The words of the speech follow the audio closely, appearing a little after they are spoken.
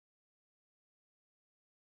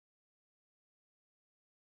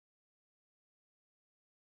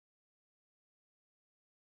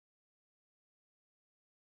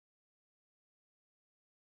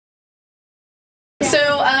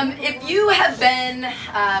if you have been,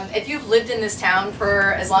 if you've lived in this town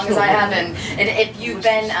for as long as I have, and if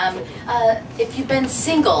you've been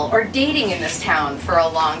single or dating in this town for a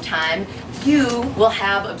long time, you will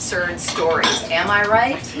have absurd stories. Am I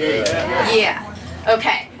right? Yeah.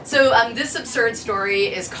 Okay. So this absurd story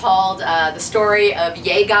is called the story of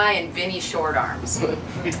Yay Guy and Vinny Short Arms.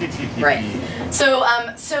 Right. So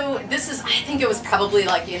so this is, I think it was probably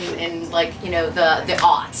like in like, you know, the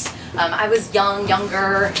aughts. I was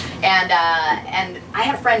younger, and I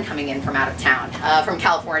had a friend coming in from out of town, from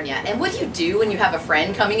California. And what do you do when you have a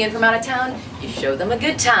friend coming in from out of town? You show them a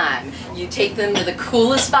good time. You take them to the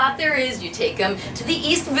coolest spot there is. You take them to the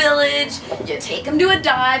East Village. You take them to a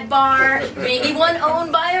dive bar, maybe one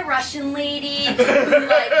owned by a Russian lady who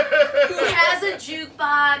has a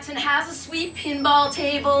jukebox and has a sweet pinball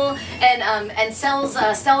table and sells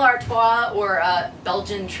Stella Artois or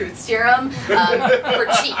Belgian Truth Serum for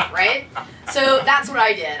cheap, right? So that's what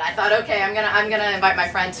I did. I thought, okay, I'm gonna invite my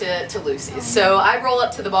friend to Lucy's. So I roll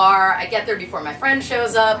up to the bar. I get there before my friend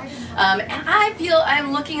shows up, and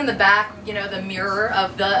I'm looking in the back, you know, the mirror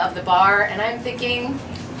of the bar, and I'm thinking,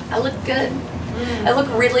 I look good. I look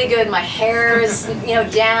really good. My hair is, you know,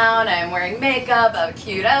 down. I'm wearing makeup. I have a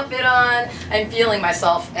cute outfit on. I'm feeling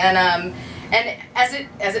myself, and as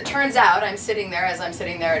it turns out, I'm sitting there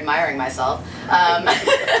admiring myself.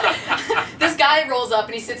 This guy rolls up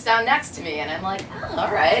and he sits down next to me, and I'm like, oh,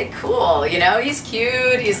 all right, cool. You know, he's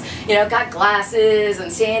cute. He's, you know, got glasses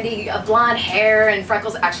and sandy blonde hair and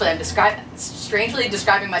freckles. Actually, I'm strangely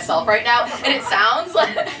describing myself right now, and it sounds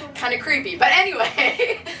like kind of creepy. But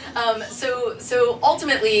anyway, so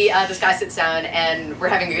ultimately, this guy sits down and we're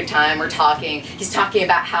having a good time. We're talking. He's talking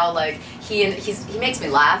about how like he makes me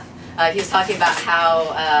laugh. He was talking about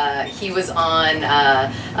how he was on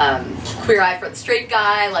Queer Eye for the Straight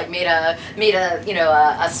Guy, like made a you know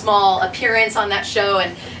a small appearance on that show,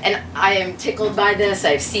 and I am tickled by this.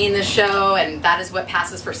 I've seen the show, and that is what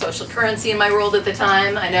passes for social currency in my world at the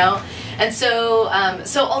time. I know, and so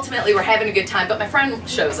ultimately we're having a good time. But my friend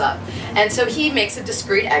shows up, and so he makes a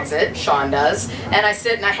discreet exit. Sean does, and I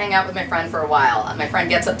sit and I hang out with my friend for a while. My friend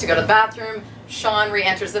gets up to go to the bathroom. Sean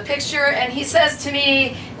re-enters the picture and he says to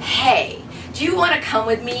me, hey, do you want to come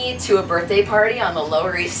with me to a birthday party on the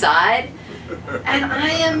Lower East Side? And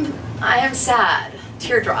I am sad,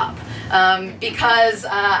 teardrop, because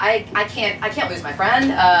I can't lose my friend.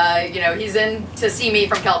 You know, he's in to see me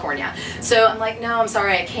from California. So I'm like, no, I'm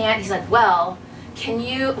sorry, I can't. He's like, well,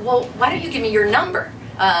 why don't you give me your number,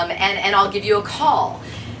 and I'll give you a call.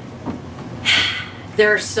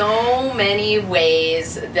 There are so many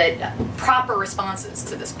ways that proper responses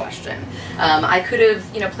to this question. I could have,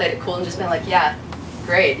 you know, played it cool and just been like, yeah,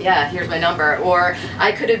 great, yeah, here's my number. Or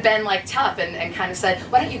I could have been like tough and kind of said,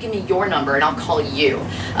 why don't you give me your number and I'll call you.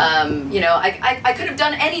 You know, I could have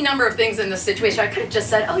done any number of things in this situation. I could have just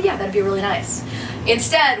said, oh yeah, that'd be really nice.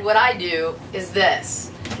 Instead, what I do is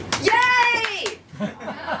this. Yay!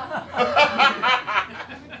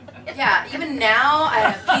 Yeah, even now I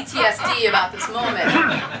have PTSD about this moment.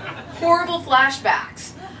 Horrible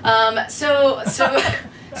flashbacks. So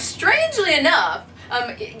strangely enough,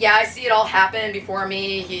 yeah, I see it all happen before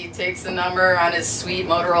me. He takes the number on his sweet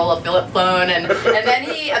Motorola flip phone, and then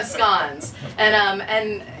he absconds.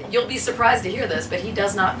 And you'll be surprised to hear this, but he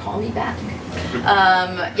does not call me back.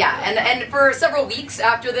 Yeah, and for several weeks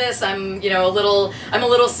after this, I'm a little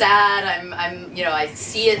sad. I'm you know, I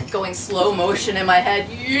see it going slow motion in my head.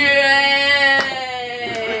 Yay!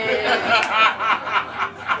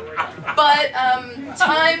 But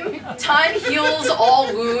time heals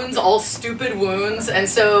all wounds, all stupid wounds, and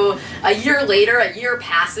so a year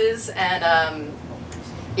passes, and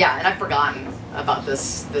yeah, and I've forgotten about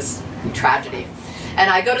this tragedy. And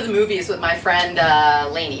I go to the movies with my friend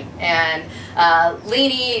Lainey, and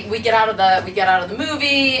Lainey, we get out of the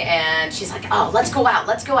movie, and she's like, "Oh, let's go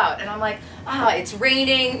out," and I'm like, it's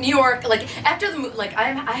raining, New York. Like after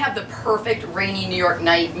I have the perfect rainy New York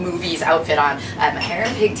night movies outfit on. I have my hair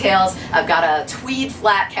in pigtails. I've got a tweed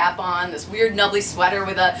flat cap on, this weird nubbly sweater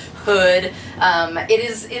with a hood. It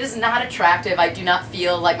is not attractive. I do not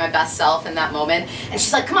feel like my best self in that moment. And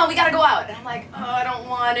she's like, "Come on, we gotta go out." And I'm like, "Oh, I don't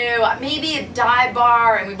want to. Maybe a dive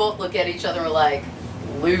bar." And we both look at each other and we're like,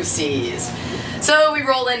 "Lucy's." So we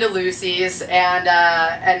roll into Lucy's, and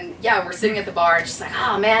yeah, we're sitting at the bar, and she's like,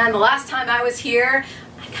 "Oh man, the last time I was here,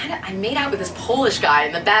 I made out with this Polish guy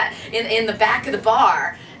in the back of the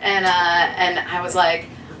bar," and I was like,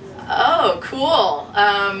 "Oh, cool.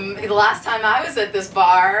 The last time I was at this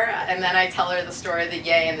bar," and then I tell her the story of the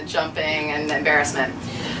yay and the jumping and the embarrassment,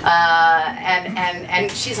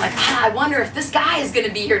 and she's like, "I wonder if this guy is going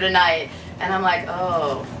to be here tonight," and I'm like,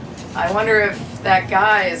 "Oh, I wonder if that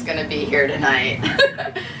guy is going to be here tonight.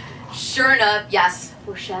 Sure enough, yes,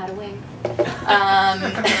 foreshadowing.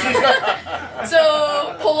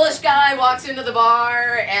 So Polish guy walks into the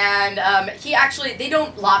bar, and he actually, they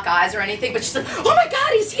don't lock eyes or anything, but she's like, oh my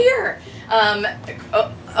God, he's here.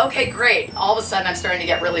 Okay, great. All of a sudden I'm starting to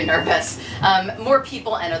get really nervous. More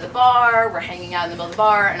people enter the bar, we're hanging out in the middle of the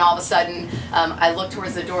bar, and all of a sudden I look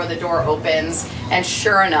towards the door opens, and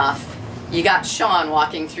sure enough, you got Sean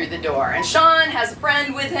walking through the door. And Sean has a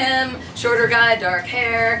friend with him, shorter guy, dark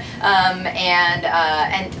hair,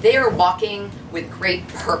 and they are walking with great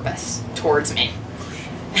purpose towards me.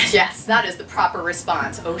 Yes, that is the proper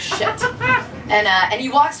response. Oh shit. And he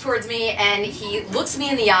walks towards me, and he looks me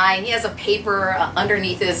in the eye, and he has a paper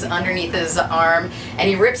underneath his arm, and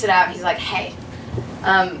he rips it out, and he's like, hey,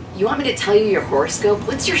 you want me to tell you your horoscope?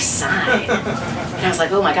 What's your sign? And I was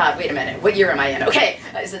like, oh my God, wait a minute, what year am I in? Okay,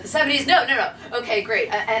 is it the 70s? No. Okay, great.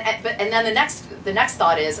 And then the next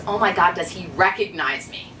thought is, oh my God, does he recognize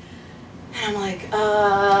me? And I'm like,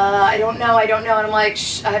 I don't know. And I'm like,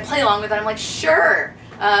 I play along with it. I'm like, sure,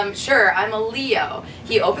 I'm a Leo.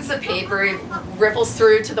 He opens the paper, he ripples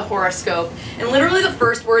through to the horoscope, and literally the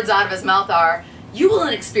first words out of his mouth are, you will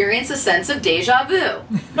experience a sense of deja vu.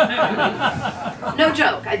 No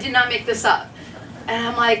joke, I did not make this up. And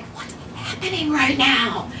I'm like, what's happening right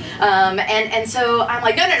now? And so I'm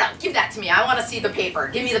like, no, give that to me. I want to see the paper.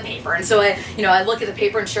 Give me the paper. And so I look at the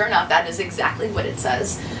paper, and sure enough, that is exactly what it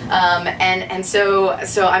says. And so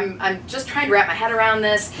I'm just trying to wrap my head around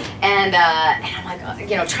this, and I'm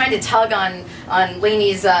like, trying to tug on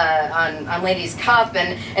Lainey's cuff,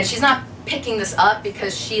 and she's not picking this up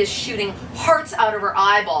because she is shooting hearts out of her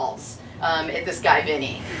eyeballs at this guy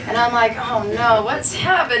Vinny. And I'm like, oh no, what's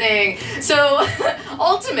happening? So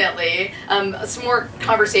ultimately, some more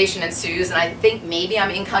conversation ensues, and I think maybe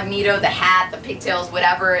I'm incognito, the hat, the pigtails,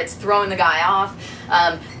 whatever, it's throwing the guy off.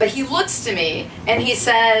 But he looks to me and he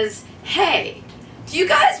says, hey, do you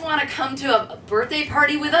guys want to come to a birthday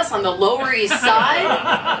party with us on the Lower East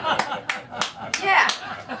Side? Yeah.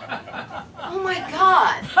 Oh my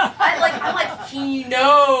God. I'm like, he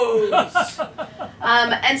knows.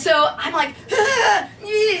 And so I'm like,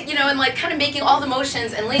 and like kind of making all the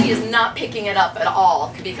motions, and Lainey is not picking it up at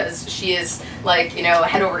all because she is like,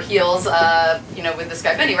 head over heels, with this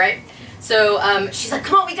guy Benny, right? So she's like,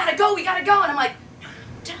 come on, we gotta go. And I'm like,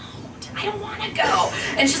 I don't want to go.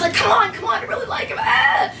 And she's like, come on, I really like him.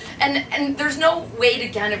 Ah! And there's no way to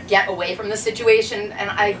kind of get away from this situation, and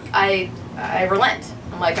I relent.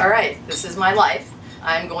 I'm like, all right, this is my life.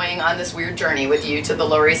 I'm going on this weird journey with you to the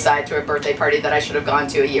Lower East Side to a birthday party that I should have gone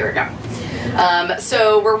to a year ago.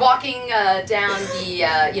 So we're walking down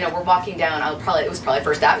we're walking down, it was probably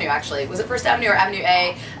First Avenue actually. Was it First Avenue or Avenue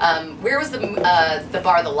A? Where was the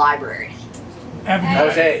bar, the library?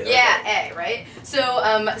 Avenue A. Yeah, A, right? So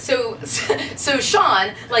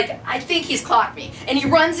Sean, like, I think he's clocked me, and he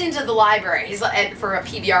runs into the library. He's like, for a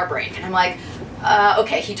PBR break, and I'm like,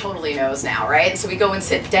 okay, he totally knows now, right? So we go and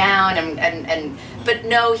sit down, but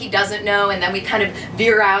no, he doesn't know, and then we kind of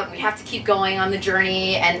veer out, and we have to keep going on the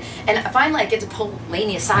journey, and finally I get to pull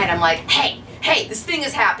Lainey aside. I'm like, hey, this thing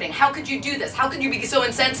is happening. How could you do this? How could you be so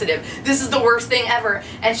insensitive? This is the worst thing ever.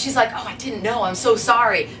 And she's like, oh, I didn't know. I'm so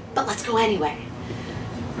sorry. But let's go anyway.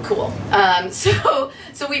 Cool. So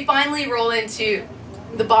we finally roll into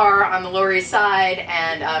the bar on the Lower East Side,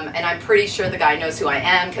 and I'm pretty sure the guy knows who I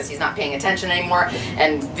am because he's not paying attention anymore.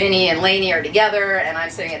 And Vinny and Lainey are together, and I'm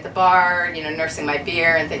sitting at the bar, nursing my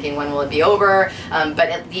beer and thinking, when will it be over? But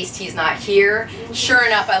at least he's not here. Sure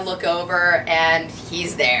enough, I look over, and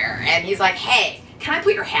he's there, and he's like, hey, can I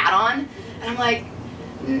put your hat on? And I'm like,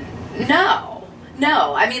 no.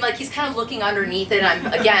 I mean, like, he's kind of looking underneath it, and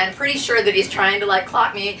I'm, again, pretty sure that he's trying to, like,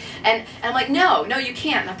 clock me, and I'm like, no, you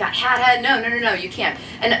can't. And I've got hat head, no, you can't.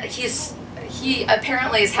 And he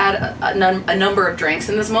apparently has had a number of drinks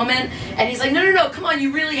in this moment, and he's like, no, come on,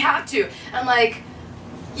 you really have to. And I'm like,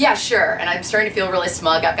 yeah, sure. And I'm starting to feel really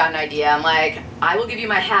smug. I've got an idea. I'm like, I will give you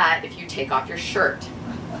my hat if you take off your shirt.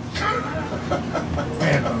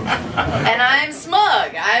 And I'm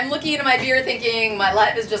smug. I'm looking into my beer thinking, my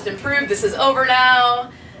life has just improved, this is over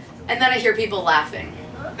now. And then I hear people laughing.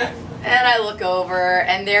 And I look over,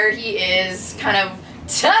 and there he is, kind of,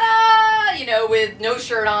 ta-da! With no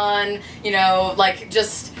shirt on, like,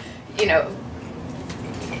 just,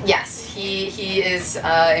 yes. He is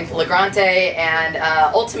in flagrante, and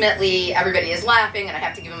ultimately everybody is laughing, and I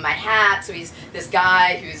have to give him my hat. So he's this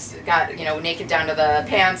guy who's got naked down to the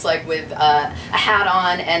pants, like with a hat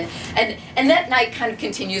on, and that night kind of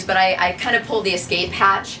continues. But I kind of pull the escape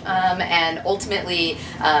hatch, and ultimately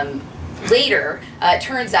later, it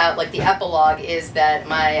turns out, like, the epilogue is that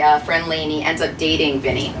my friend Lainey ends up dating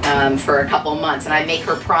Vinny for a couple months, and I make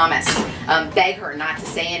her promise, beg her not to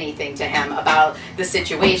say anything to him about the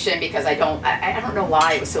situation, because I don't know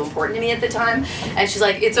why it was so important to me at the time. And she's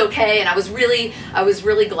like, it's okay. And I was really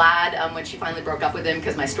glad when she finally broke up with him,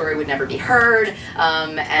 because my story would never be heard.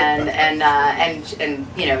 And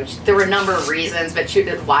you know, there were a number of reasons, but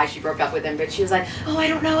why she broke up with him. But she was like, oh, I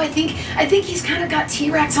don't know. I think he's kind of got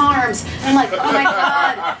T-Rex arms. And I'm like, oh my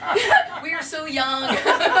God, we are so young.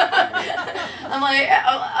 I'm like,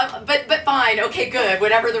 but fine, okay, good,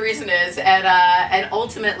 whatever the reason is. And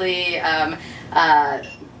ultimately,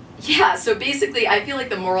 yeah. So basically, I feel like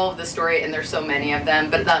the moral of the story, and there's so many of them,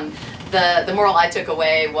 but the moral I took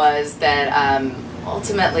away was that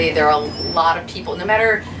ultimately there are a lot of people, no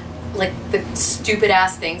matter like the stupid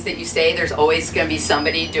ass things that you say, there's always going to be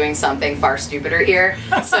somebody doing something far stupider here.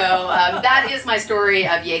 So that is my story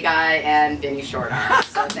of Yay Guy and Vinny Short Arm.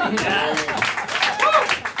 So thank you.